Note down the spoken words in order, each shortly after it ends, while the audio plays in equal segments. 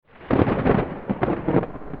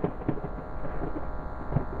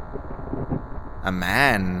A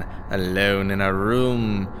man, alone in a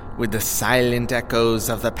room, with the silent echoes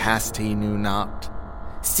of the past he knew not.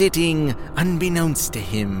 Sitting, unbeknownst to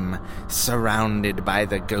him, surrounded by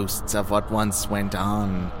the ghosts of what once went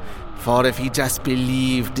on. For if he just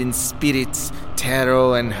believed in spirits,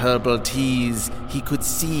 tarot and herbal teas, he could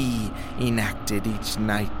see, enacted each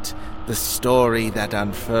night, the story that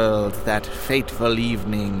unfurled that fateful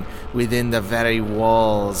evening within the very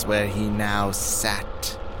walls where he now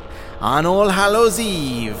sat. On All Hallows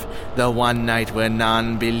Eve, the one night where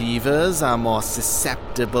non-believers are more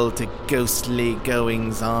susceptible to ghostly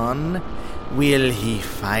goings-on, will he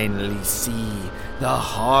finally see the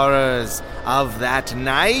horrors of that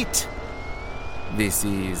night? This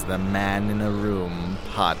is the Man in a Room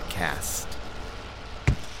podcast.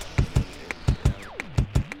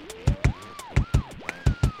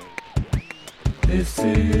 This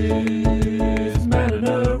is Man in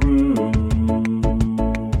a Room.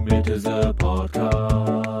 It is a podcast.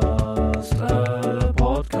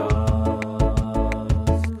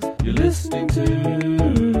 You're listening to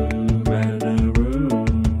Man in a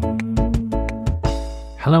Room.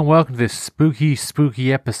 Hello and welcome to this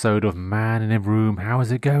spooky episode of Man in a Room. How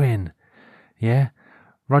is it going? Yeah?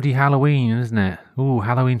 Ruddy Halloween, isn't it? Ooh,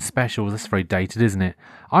 Halloween specials. That's very dated, isn't it?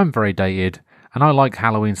 I'm very dated, and I like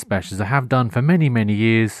Halloween specials. I have done for many, many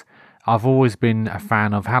years. I've always been a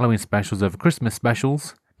fan of Halloween specials over Christmas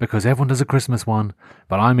specials, because everyone does a Christmas one,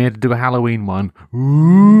 but I'm here to do a Halloween one.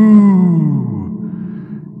 Ooh!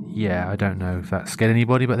 Yeah, I don't know if that scared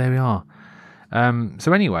anybody, but there we are. So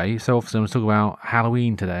obviously I'm going to talk about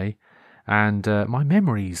Halloween today, and my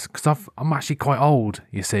memories, because I'm actually quite old,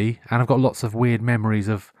 you see, and I've got lots of weird memories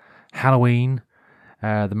of Halloween.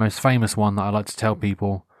 The most famous one that I like to tell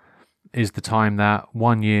people is the time that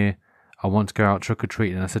one year I want to go out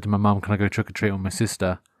trick-or-treating, and I said to my mum, can I go trick-or-treating with my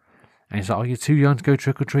sister? And she's like, oh, you're too young to go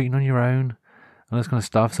trick-or-treating on your own, and this kind of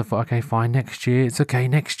stuff. So I thought, okay, fine, next year, it's okay,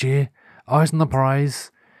 next year, eyes on the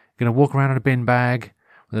prize, going to walk around in a bin bag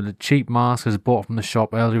with a cheap mask I was bought from the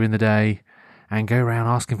shop earlier in the day, and go around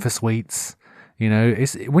asking for sweets. You know,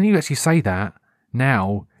 it's when you actually say that,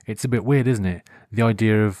 now, it's a bit weird, isn't it? The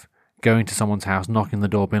idea of going to someone's house, knocking on the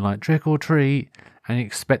door, being like, trick or treat, and you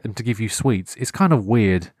expect them to give you sweets. It's kind of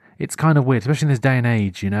weird. It's kind of weird, especially in this day and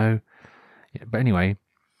age, you know? Yeah, but anyway,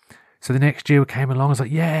 so the next year came along, I was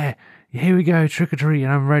like, yeah, here we go, trick-or-treating,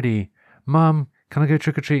 I'm ready. Mum, can I go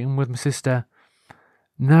trick-or-treating with my sister?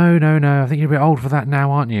 No, I think you're a bit old for that now,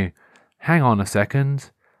 aren't you? Hang on a second.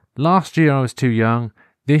 Last year I was too young,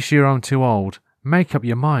 this year I'm too old. Make up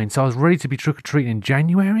your mind. So I was ready to be trick-or-treating in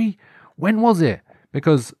January? When was it?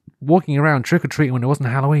 Because walking around trick-or-treating when it wasn't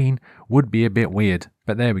Halloween would be a bit weird.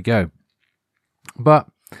 But there we go. But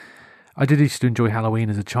I did used to enjoy Halloween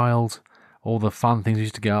as a child. All the fun things I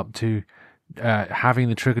used to get up to. Having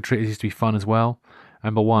the trick-or-treaters used to be fun as well.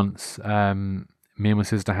 But once, me and my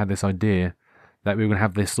sister had this idea that we were going to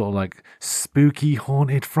have this sort of like spooky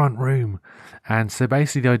haunted front room. And so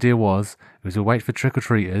basically the idea was we'd wait for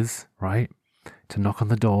trick-or-treaters, right, to knock on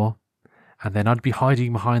the door. And then I'd be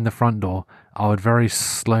hiding behind the front door. I would very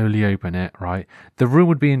slowly open it, right? The room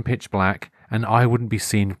would be in pitch black and I wouldn't be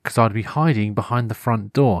seen because I'd be hiding behind the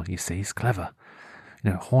front door. You see, it's clever. You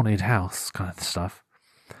know, haunted house kind of stuff.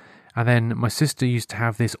 And then my sister used to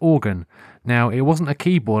have this organ. Now, it wasn't a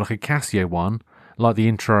keyboard like a Casio one, like the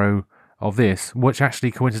intro of this, which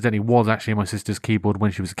actually coincidentally was actually my sister's keyboard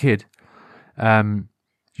when she was a kid. She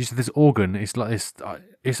used to have this organ. It's like this.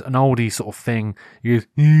 It's an oldie sort of thing. It's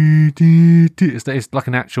like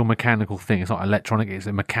an actual mechanical thing. It's not electronic. It's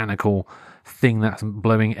a mechanical thing that's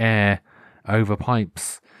blowing air over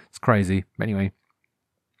pipes. It's crazy. But anyway,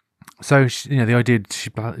 so the idea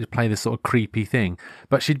she'd play this sort of creepy thing,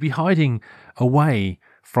 but she'd be hiding away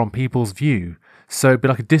from people's view. So it'd be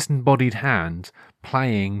like a disembodied hand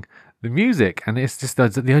playing the music, and it's just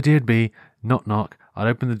the idea would be knock knock. I'd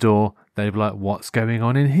open the door, they'd be like, what's going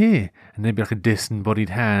on in here? And there'd be like a disembodied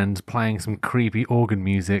hand playing some creepy organ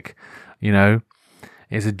music. You know,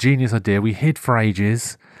 it's a genius idea. We hid for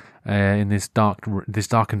ages in this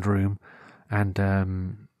darkened room, and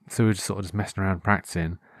so we were just sort of just messing around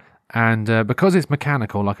practicing. And because it's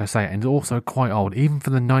mechanical, like I say, and also quite old, even for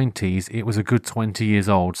the 90s, it was a good 20 years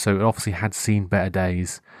old, so it obviously had seen better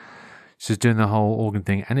days. She's doing the whole organ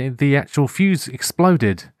thing, and the actual fuse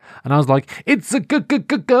exploded. And I was like, it's a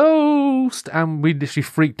ghost! And we literally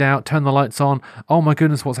freaked out, turned the lights on. Oh my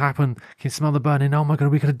goodness, what's happened? Can you smell the burning? Oh my god,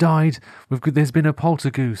 we could have died. There's been a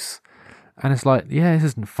poltergeist. And it's like, yeah, this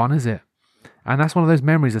isn't fun, is it? And that's one of those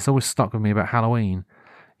memories that's always stuck with me about Halloween,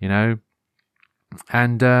 you know?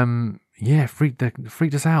 And, freaked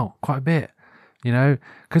us out quite a bit, you know?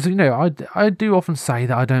 Because, I do often say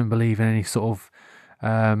that I don't believe in any sort of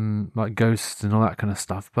like ghosts and all that kind of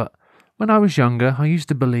stuff. But when I was younger, I used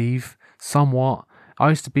to believe somewhat. I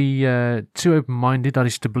used to be too open-minded. I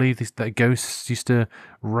used to believe that ghosts used to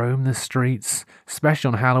roam the streets, especially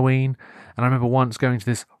on Halloween. And I remember once going to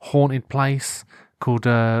this haunted place called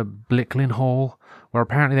Blicklin Hall, where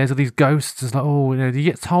apparently there's all these ghosts. It's like, oh, you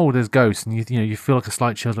get told there's ghosts, and you feel like a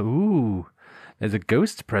slight chill. Like, ooh, there's a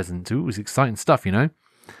ghost present. Ooh, it's exciting stuff,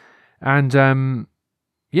 And I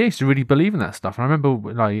used to really believe in that stuff. And I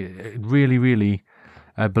remember like really, really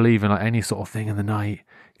believing like any sort of thing in the night,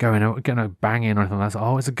 going out, banging or anything like that.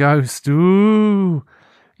 Oh, it's a ghost. Ooh,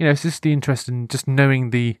 it's just the interest in just knowing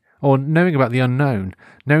about the unknown,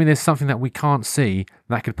 knowing there's something that we can't see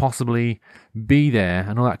that could possibly be there,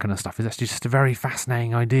 and all that kind of stuff is actually just a very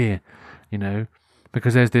fascinating idea,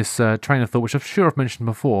 because there's this train of thought, which I'm sure I've mentioned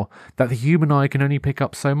before, that the human eye can only pick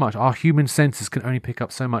up so much. Our human senses can only pick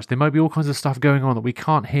up so much. There might be all kinds of stuff going on that we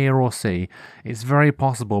can't hear or see. It's very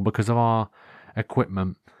possible because of our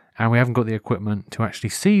equipment, and we haven't got the equipment to actually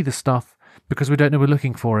see the stuff because we don't know we're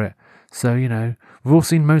looking for it. So, we've all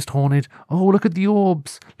seen Most Haunted. Oh, look at the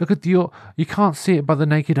orbs. You can't see it by the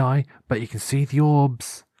naked eye, but you can see the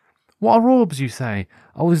orbs. What are orbs, you say?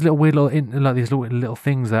 Oh, these little weird these little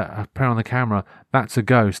things that are put on the camera. That's a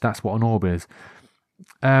ghost. That's what an orb is.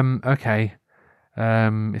 Okay.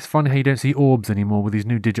 It's funny how you don't see orbs anymore with these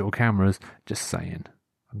new digital cameras. Just saying.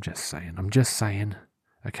 I'm just saying.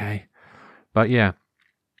 Okay. But yeah.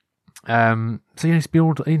 So it's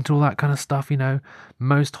built into all that kind of stuff,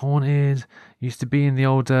 Most Haunted used to be in the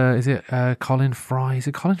old Colin Fry? Is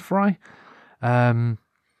it Colin Fry?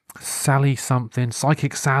 Sally something,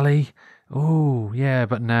 Psychic Sally. Oh yeah,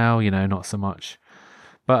 but now not so much.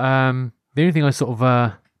 But the only thing I sort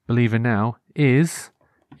of believe in now is,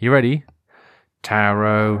 you ready?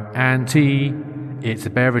 Tarot and tea. It's a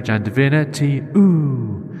beverage and divinity.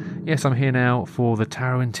 Ooh, yes, I'm here now for the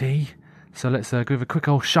tarot and tea. So let's give a quick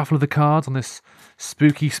old shuffle of the cards on this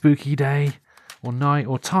spooky day, or night,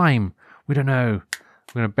 or time. We don't know.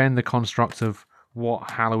 We're going to bend the construct of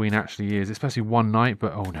what Halloween actually is, especially one night,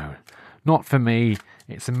 but oh no, not for me.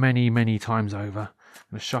 It's many, many times over.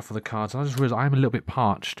 I'm going to shuffle the cards. I just realised I'm a little bit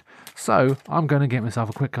parched. So I'm going to get myself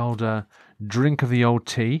a quick old drink of the old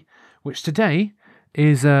tea, which today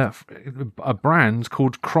is a brand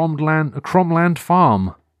called Cromland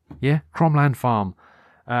Farm. Yeah, Cromland Farm.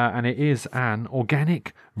 And it is an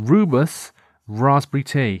organic rooibos raspberry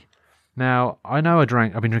tea. Now, I know I've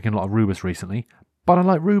been drinking a lot of rooibos recently, but I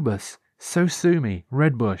like rooibos. So sue me,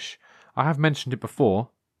 Red Bush. I have mentioned it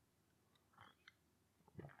before,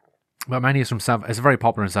 but mainly it's very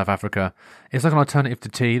popular in South Africa. It's like an alternative to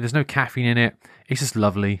tea. There's no caffeine in it. It's just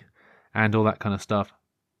lovely, and all that kind of stuff.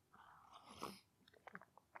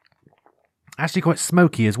 Actually quite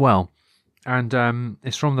smoky as well. And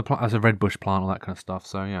it's from the plant as a red bush plant, all that kind of stuff.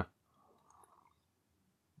 So yeah,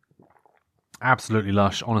 absolutely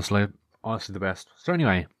lush. Honestly the best. So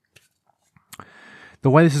anyway, the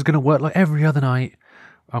way this is going to work, like every other night,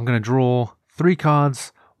 I'm going to draw 3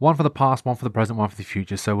 cards: one for the past, one for the present, one for the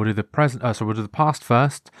future. So we'll do the present. We'll do the past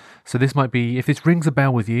first. So this might be, if this rings a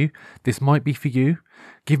bell with you, this might be for you.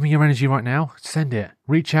 Give me your energy right now. Send it.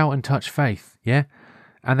 Reach out and touch faith. Yeah,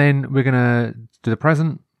 and then we're going to do the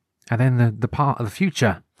present. And then the part of the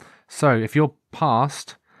future. So if your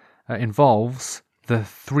past involves the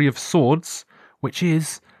 3 of Swords, which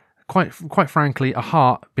is quite frankly a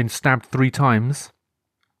heart been stabbed 3 times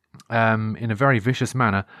in a very vicious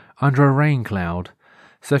manner under a rain cloud.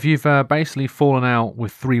 So if you've basically fallen out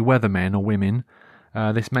with 3 weathermen or women,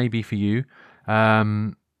 this may be for you.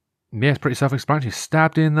 It's pretty self-explanatory.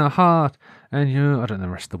 Stabbed in the heart, and I don't know the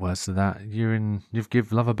rest of the words to that. You've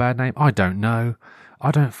give love a bad name. I don't know. I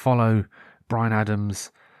don't follow Bryan Adams'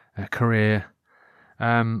 career.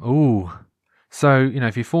 So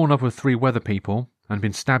if you've fallen up with 3 weather people and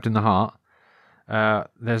been stabbed in the heart,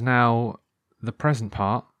 there's now the present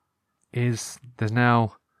part is there's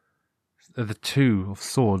now the 2 of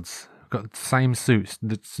Swords. Got the same suits.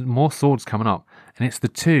 There's more swords coming up, and it's the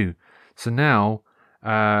 2. So now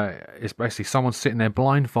it's basically someone sitting there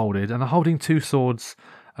blindfolded, and they're holding 2 swords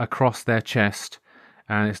across their chest,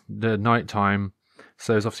 and it's the night time.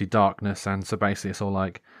 So there's obviously darkness, and so basically it's all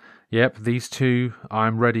like, yep, these 2,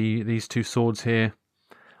 I'm ready, these 2 swords here,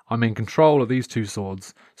 I'm in control of these 2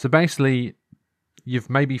 swords. So basically, you've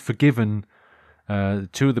maybe forgiven 2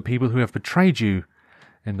 of the people who have betrayed you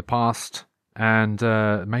in the past, and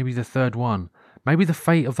maybe the 3rd one. Maybe the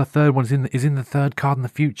fate of the 3rd one is in the 3rd card in the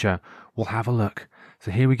future. We'll have a look. So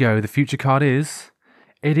here we go. The future card is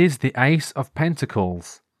the Ace of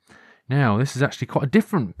Pentacles. Now, this is actually quite a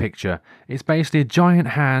different picture. It's basically a giant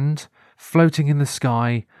hand floating in the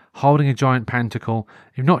sky, holding a giant pentacle.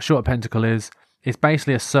 If you're not sure what a pentacle is, it's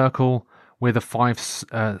basically a circle with a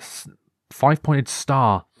five-pointed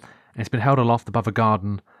star. And it's been held aloft above a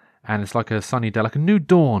garden, and it's like a sunny day, like a new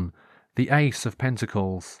dawn, the ace of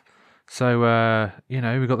pentacles. So,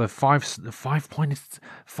 we've got the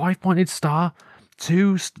five-pointed star,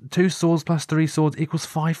 two swords plus 3 swords equals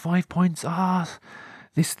 5 points. The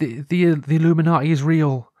Illuminati is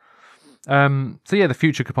real. The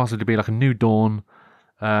future could possibly be like a new dawn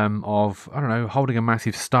of, I don't know, holding a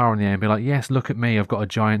massive star in the air and be like, yes, look at me, I've got a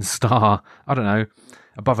giant star, I don't know,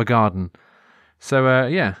 above a garden. So,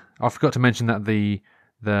 I forgot to mention that the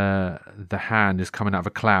hand is coming out of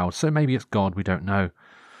a cloud, so maybe it's God, we don't know,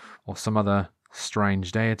 or some other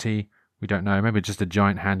strange deity, we don't know, maybe just a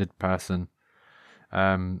giant-handed person.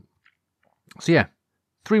 3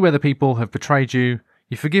 weather people have betrayed you,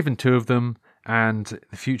 you've forgiven 2 of them, and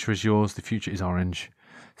the future is yours, the future is orange.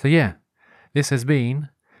 So this has been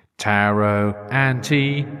Tarot and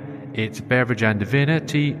Tea, it's beverage and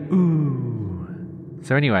divinity, ooh.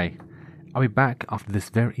 So anyway, I'll be back after this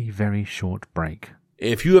very, very short break.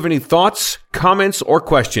 If you have any thoughts, comments, or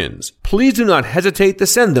questions, please do not hesitate to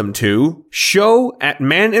send them to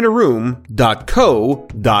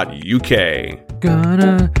show@maninaroom.co.uk.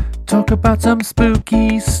 Gonna talk about some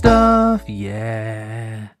spooky stuff,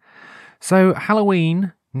 yeah. So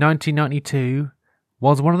Halloween 1992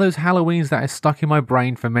 was one of those Halloweens that has stuck in my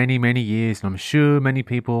brain for many, many years, and I'm sure many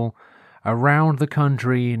people around the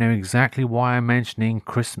country know exactly why I'm mentioning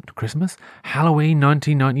Christmas? Halloween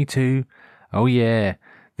 1992. Oh yeah,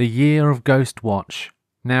 the year of Ghostwatch.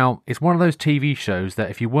 Now, it's one of those TV shows that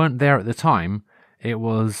if you weren't there at the time, it's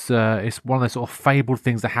one of those sort of fabled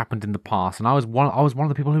things that happened in the past, and I was one of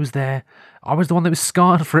the people who was there. I was the one that was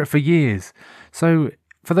scarred for it for years. So,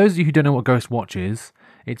 for those of you who don't know what Ghostwatch is,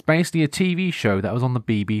 it's basically a TV show that was on the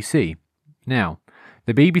BBC. Now,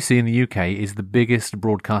 the BBC in the UK is the biggest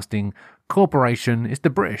broadcasting corporation, it's the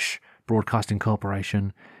British Broadcasting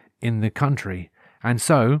Corporation in the country. And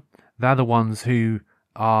so, they're the ones who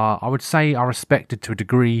are respected to a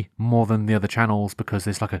degree more than the other channels because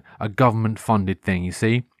it's like a government-funded thing, you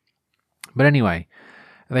see. But anyway,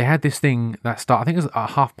 they had this thing that started, I think it was at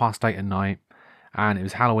 8:30 at night, and it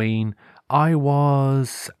was Halloween. I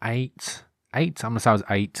was 8. I'm going to say I was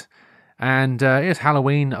 8. And it was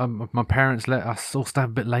Halloween. My parents let us all stay a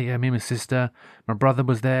bit later, me and my sister. My brother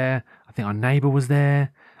was there. I think our neighbour was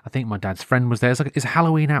there. I think my dad's friend was there. It's a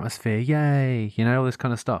Halloween atmosphere. Yay. All this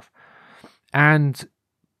kind of stuff. And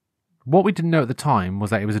what we didn't know at the time was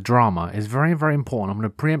that it was a drama. It's very, very important. I'm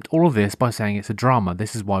going to preempt all of this by saying it's a drama.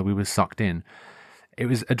 This is why we were sucked in. It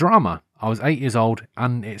was a drama. I was 8 years old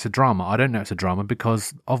and it's a drama. I don't know it's a drama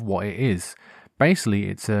because of what it is. Basically,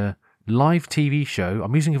 it's a live TV show.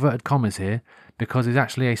 I'm using inverted commas here because it's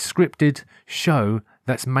actually a scripted show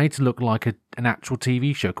that's made to look like an actual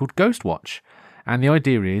TV show called Ghostwatch. And the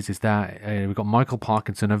idea is that we've got Michael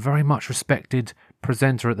Parkinson, a very much respected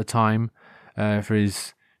presenter at the time for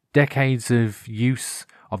his decades of use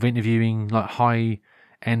of interviewing like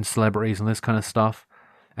high-end celebrities and this kind of stuff.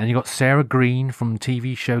 And you got Sarah Green from the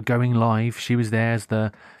TV show Going Live. She was there as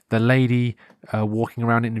the lady walking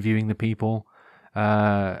around interviewing the people.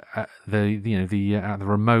 The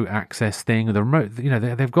remote access thing, or the remote,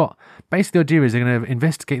 they've got, basically the idea is they're going to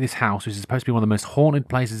investigate this house, which is supposed to be one of the most haunted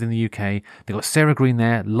places in the UK. They've got Sarah Green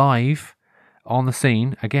there, live, on the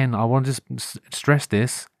scene. Again, I want to just stress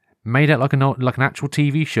this, made out like an actual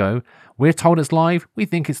TV show. We're told it's live, we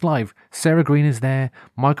think it's live. Sarah Green is there,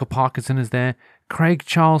 Michael Parkinson is there, Craig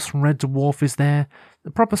Charles from Red Dwarf is there,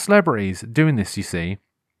 the proper celebrities doing this, you see,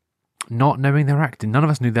 not knowing they're acting. None of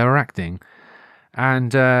us knew they were acting.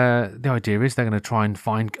 And the idea is they're going to try and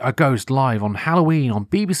find a ghost live on Halloween on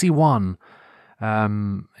BBC One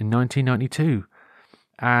in 1992.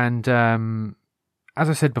 And as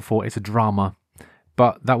I said before, it's a drama,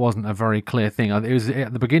 but that wasn't a very clear thing. It was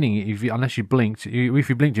at the beginning, unless you blinked, if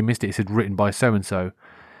you blinked, you missed it. It said written by so-and-so.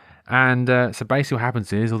 And so basically what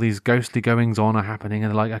happens is all these ghostly goings-on are happening,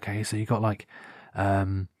 and they're like, okay, so you got like,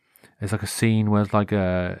 there's like a scene where it's like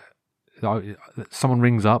someone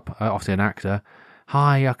rings up, obviously an actor.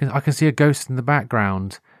 Hi, I can see a ghost in the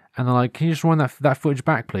background. And they're like, can you just run that footage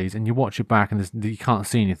back, please? And you watch it back, and you can't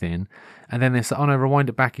see anything. And then they say, oh no, rewind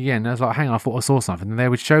it back again. And I was like, hang on, I thought I saw something. And they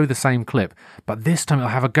would show the same clip, but this time it'll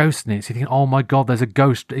have a ghost in it. So you think, oh my God, there's a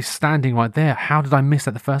ghost. It's standing right there. How did I miss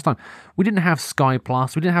that the first time? We didn't have Sky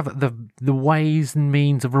Plus. We didn't have the ways and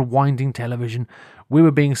means of rewinding television. We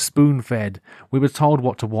were being spoon-fed. We were told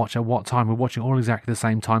what to watch at what time. We're watching all exactly the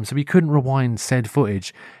same time, so we couldn't rewind said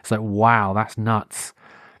footage. It's like, wow, that's nuts.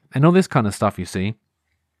 And all this kind of stuff, you see.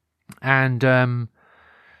 And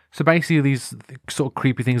So basically, these sort of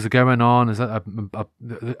creepy things are going on. There's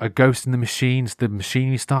a ghost in the machines. The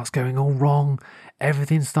machinery starts going all wrong.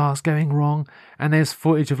 Everything starts going wrong. And there's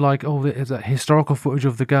footage of there's a historical footage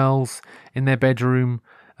of the girls in their bedroom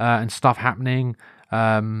and stuff happening.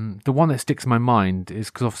 The one that sticks in my mind is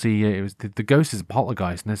because obviously it was the ghost is a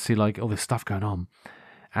poltergeist, and they see all this stuff going on.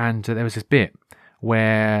 And there was this bit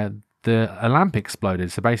where a lamp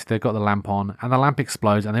exploded. So basically they've got the lamp on and the lamp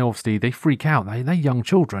explodes, and they freak out. They're young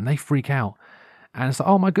children. They freak out. And it's like,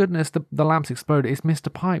 oh my goodness, the lamp's exploded. It's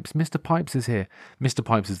Mr. Pipes. Mr. Pipes is here. Mr.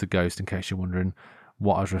 Pipes is the ghost, in case you're wondering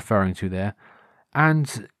what I was referring to there.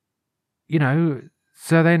 And,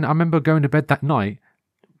 so then I remember going to bed that night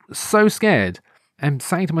so scared and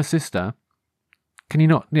saying to my sister, can you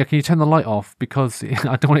turn the light off, because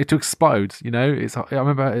I don't want it to explode, I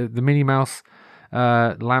remember the Minnie Mouse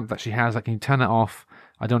lamp that she has, can you turn it off?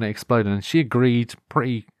 I don't want it to explode. And she agreed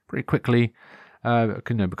pretty quickly,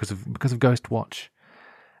 because of Ghost Watch.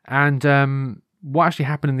 And what actually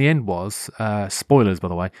happened in the end was, spoilers by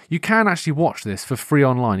the way, you can actually watch this for free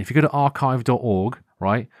online. If you go to archive.org,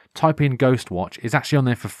 right, type in Ghost Watch, it's actually on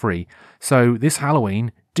there for free. So this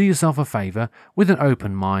Halloween, do yourself a favour, with an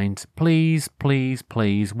open mind, please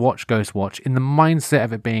watch Ghost Watch in the mindset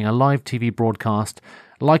of it being a live TV broadcast,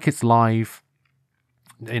 like it's live,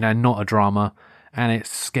 not a drama, and it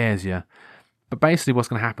scares you. But basically what's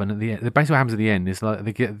going to happen what happens at the end is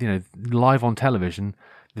they get, live on television,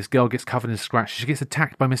 this girl gets covered in scratches. She gets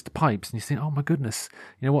attacked by Mr. Pipes, and you think, oh my goodness,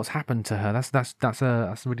 what's happened to her?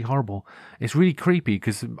 That's really horrible. It's really creepy,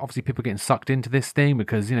 because obviously people are getting sucked into this thing,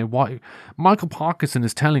 because why Michael Parkinson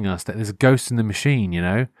is telling us that there's a ghost in the machine,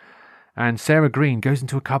 and Sarah Green goes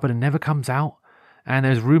into a cupboard and never comes out. And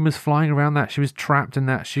there's rumours flying around that she was trapped and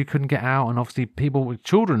that she couldn't get out. And obviously people with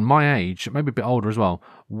children my age, maybe a bit older as well,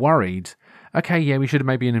 worried. Okay, yeah, we should have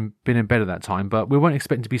maybe been in bed at that time, but we weren't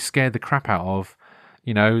expecting to be scared the crap out of,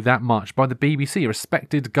 that much by the BBC, a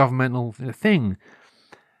respected governmental thing.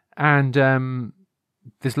 And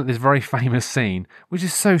there's this very famous scene, which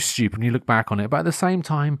is so stupid when you look back on it. But at the same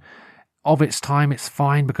time, it's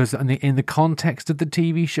fine, because in the context of the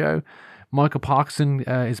TV show, Michael Parkinson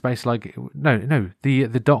is basically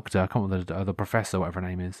the doctor, I can't remember the professor, whatever her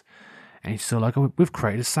name is, and he's still like, oh, we've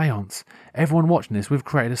created a seance. Everyone watching this, we've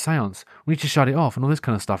created a seance. We need to shut it off, and all this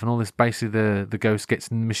kind of stuff, and all this. Basically, the ghost gets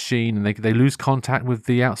in the machine, and they lose contact with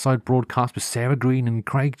the outside broadcast with Sarah Green and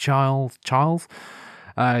Craig Charles.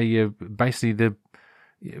 Basically,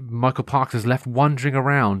 Michael Parkinson's left wandering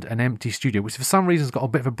around an empty studio, which for some reason has got a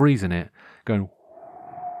bit of a breeze in it, going.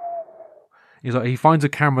 He finds a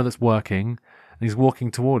camera that's working, and he's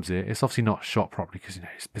walking towards it. It's obviously not shot properly, because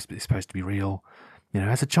it's supposed to be real.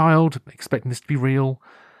 As a child, expecting this to be real,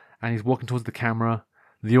 and he's walking towards the camera.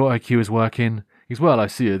 The auto cue is working. I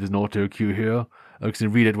see it. There's an auto cue here. I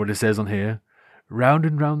can read it what it says on here. Round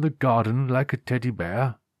and round the garden like a teddy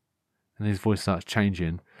bear. And his voice starts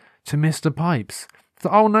changing to Mr. Pipes. So,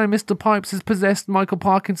 oh no, Mr. Pipes has possessed Michael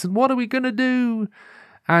Parkinson. What are we gonna do?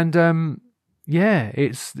 And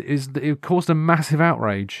it caused a massive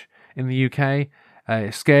outrage in the UK.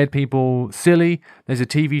 It scared people silly. There's a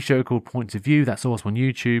TV show called Points of View that's also on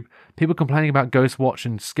YouTube. People complaining about Ghost Watch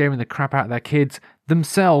and scaring the crap out of their kids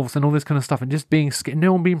themselves and all this kind of stuff, and just being scared,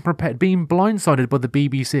 no one being prepared, being blindsided by the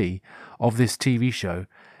BBC of this TV show.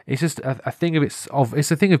 It's just a thing it's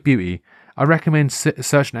a thing of beauty. I recommend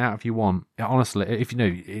searching it out if you want. Honestly, if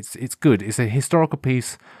it's good. It's a historical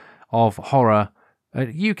piece of horror,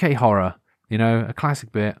 UK horror. A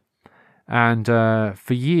classic bit. And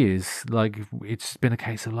for years, it's been a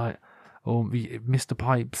case of Mr.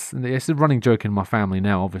 Pipes. And it's a running joke in my family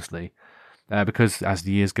now, obviously, because as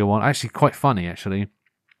the years go on, actually quite funny, actually,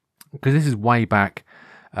 because this is way back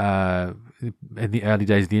in the early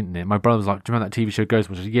days of the internet. My brother was like, do you remember that TV show Ghost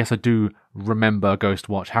Watch? I said, yes, I do remember Ghost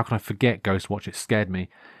Watch. How can I forget Ghost Watch? It scared me.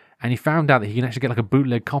 And he found out that he can actually get a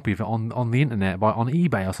bootleg copy of it on the internet, on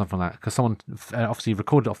eBay or something like that, because someone obviously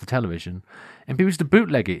recorded it off the television, and people used to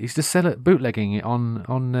bootleg it. He used to sell it, bootlegging it on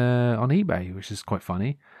eBay, which is quite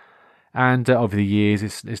funny. And over the years,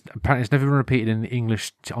 it's apparently it's never been repeated on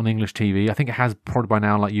English TV. I think it has probably by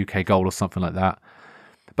now, like UK Gold or something like that.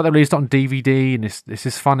 But they released it on DVD, and it's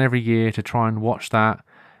just fun every year to try and watch that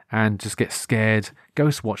and just get scared.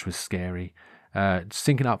 Ghost Watch was scary.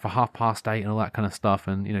 Syncing up for 8:30 and all that kind of stuff,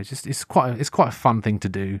 and it's quite a fun thing to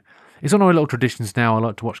do. It's one of my little traditions now. I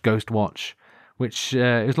like to watch Ghost Watch, which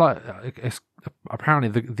is it's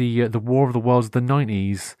apparently the War of the Worlds of the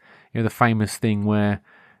 90s. The famous thing where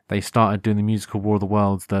they started doing the musical War of the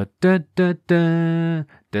Worlds, the da da da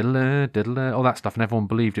da all that stuff, and everyone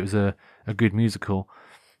believed it was a good musical.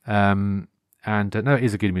 And And no, it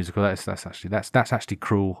is a good musical. That's actually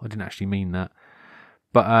cruel. I didn't actually mean that.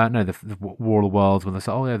 But no, the War of the Worlds, when they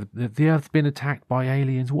say, oh yeah, the Earth's been attacked by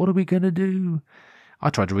aliens. What are we gonna do? I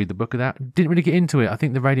tried to read the book of that. Didn't really get into it. I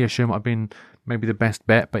think the radio show might have been maybe the best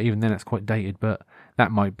bet, but even then it's quite dated. But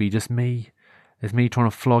that might be just me. It's me trying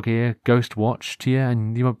to flog here, Ghost Watch to you,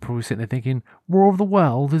 and you might probably sit there thinking, War of the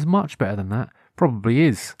World is much better than that. Probably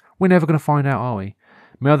is. We're never going to find out, are we?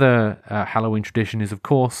 My other Halloween tradition is, of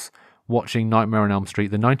course, watching Nightmare on Elm Street,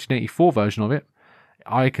 the 1984 version of it.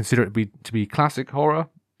 I consider it to be classic horror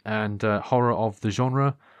and horror of the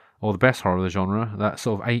genre, or the best horror of the genre. That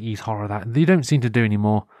sort of 80s horror that they don't seem to do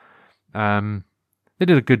anymore. They had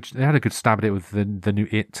a good stab at it with the new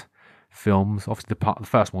It films. Obviously, the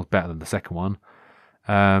first one was better than the second one.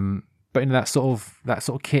 But in that sort of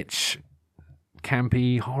kitsch,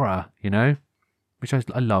 campy horror, which I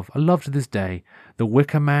love. I love to this day. The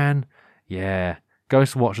Wicker Man, yeah.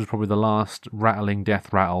 Ghost Watch was probably the last rattling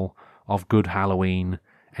death rattle of good Halloween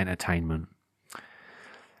entertainment.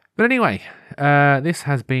 But anyway, this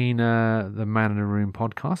has been the Man in the Room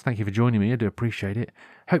podcast. Thank you for joining me. I do appreciate it.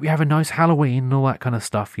 Hope you have a nice Halloween and all that kind of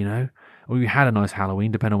stuff, Or you had a nice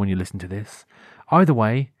Halloween, depending on when you listen to this. Either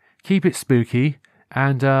way, keep it spooky,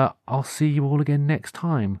 and I'll see you all again next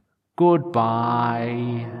time.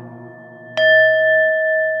 Goodbye.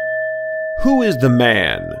 Who is the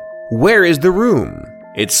man? Where is the room?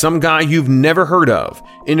 It's some guy you've never heard of,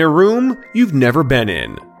 in a room you've never been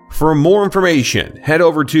in. For more information, head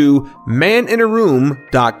over to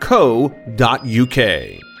maninaroom.co.uk.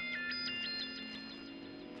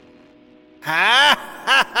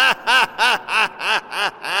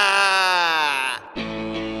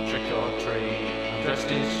 Trick or treat, I'm dressed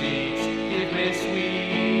in sheets, give me sweet.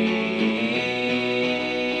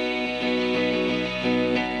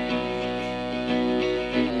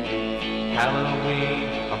 Halloween,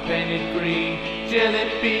 I'm painted green, jelly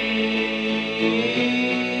beans.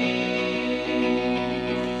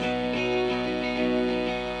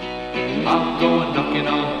 I'm going knocking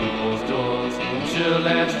on people's doors. I'm sure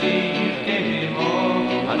last year you gave me more.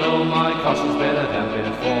 I know my cost is better than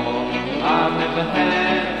before. I've never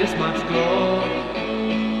had this much gore.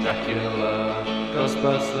 Dracula,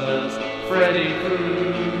 Ghostbusters, Freddy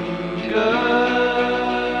Krueger.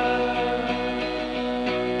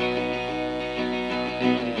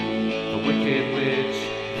 The Wicked Witch,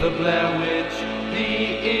 the Blair Witch,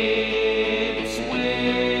 the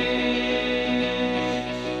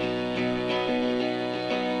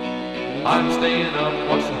I'm staying up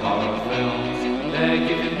watching horror films. They're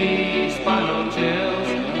giving me spinal chills.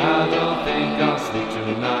 I don't think I'll sleep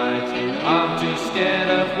tonight. I'm too scared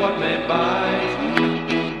of what may bite.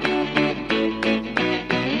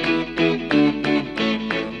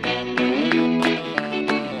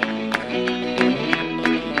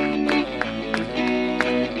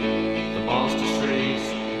 The monster shrieks,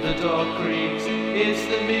 the dog creaks. It's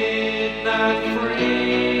the midnight freak.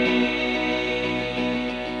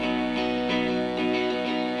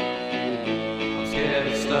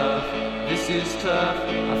 This is tough, I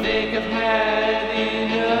think I've had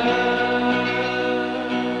enough.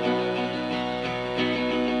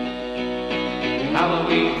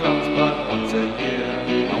 Halloween comes but once a year,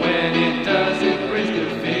 and when it does, it brings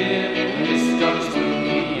good fear. It starts through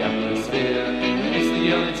the atmosphere. It's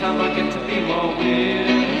the only time I get to be more